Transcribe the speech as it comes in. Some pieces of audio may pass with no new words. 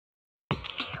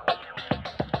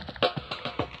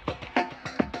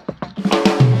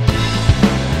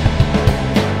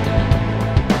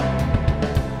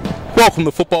Welcome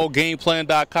to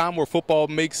FootballGameplan.com, where football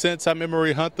makes sense. I'm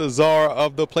Emery Hunt, the czar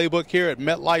of the playbook here at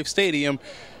MetLife Stadium,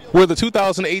 where the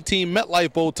 2018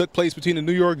 MetLife Bowl took place between the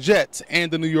New York Jets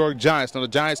and the New York Giants. Now, the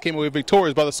Giants came away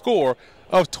victorious by the score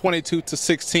of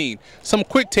 22-16. Some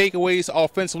quick takeaways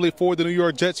offensively for the New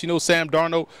York Jets. You know, Sam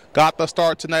Darnold got the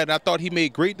start tonight, and I thought he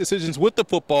made great decisions with the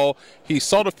football. He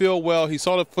saw the field well. He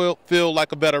saw the field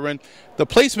like a veteran. The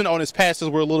placement on his passes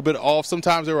were a little bit off.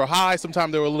 Sometimes they were high,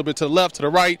 sometimes they were a little bit to the left, to the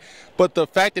right. But the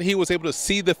fact that he was able to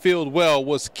see the field well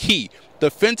was key.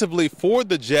 Defensively for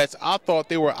the Jets, I thought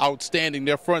they were outstanding.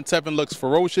 Their front seven looks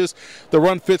ferocious. The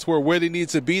run fits were where they need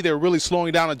to be. They're really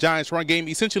slowing down the Giants' run game,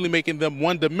 essentially making them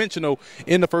one-dimensional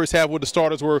in the first half, where the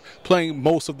starters were playing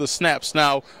most of the snaps.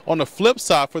 Now, on the flip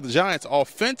side for the Giants,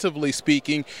 offensively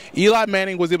speaking, Eli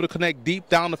Manning was able to connect deep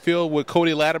down the field with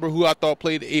Cody Latimer, who I thought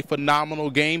played a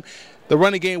phenomenal game. The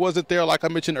running game wasn't there, like I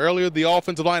mentioned earlier. The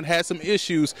offensive line had some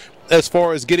issues as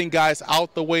far as getting guys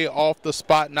out the way, off the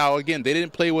spot. Now, again, they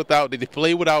played without Odell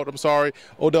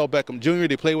Beckham Jr.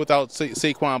 They played without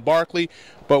Saquon Barkley.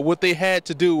 But what they had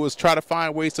to do was try to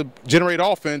find ways to generate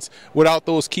offense without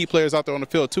those key players out there on the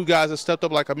field. Two guys that stepped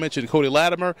up, like I mentioned, Cody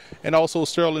Latimer and also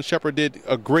Sterling Shepard did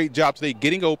a great job today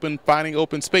getting open, finding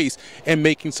open space, and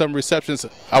making some receptions.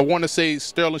 I want to say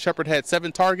Sterling Shepard had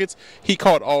 7 targets. He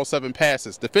caught all 7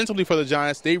 passes. Defensively for the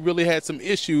Giants, they really had some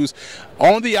issues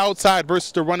on the outside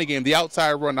versus the running game, the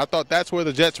outside run. I thought that's where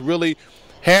the Jets really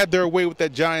had their way with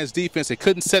that Giants defense. They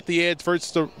couldn't set the edge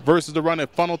versus the run and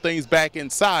funnel things back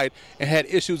inside, and had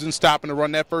issues in stopping the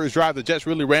run. That first drive, the Jets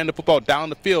really ran the football down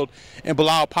the field, and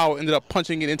Bilal Powell ended up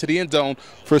punching it into the end zone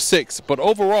for 6. But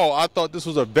overall, I thought this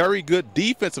was a very good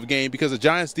defensive game because the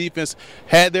Giants defense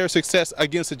had their success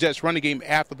against the Jets running game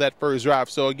after that first drive.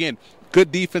 So again,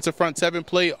 good defensive front seven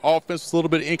play. Offense was a little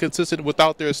bit inconsistent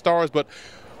without their stars, but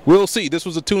we'll see. This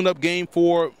was a tune-up game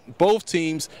for both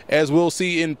teams, as we'll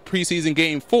see in preseason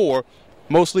game 4.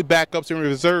 Mostly backups and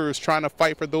reserves trying to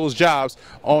fight for those jobs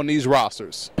on these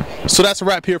rosters. So that's a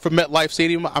wrap here from MetLife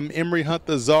Stadium. I'm Emery Hunt,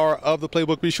 the czar of the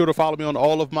playbook. Be sure to follow me on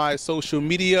all of my social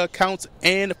media accounts.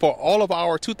 And for all of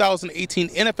our 2018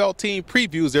 NFL team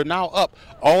previews, they're now up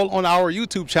all on our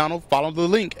YouTube channel. Follow the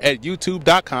link at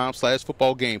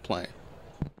youtube.com/footballgameplan.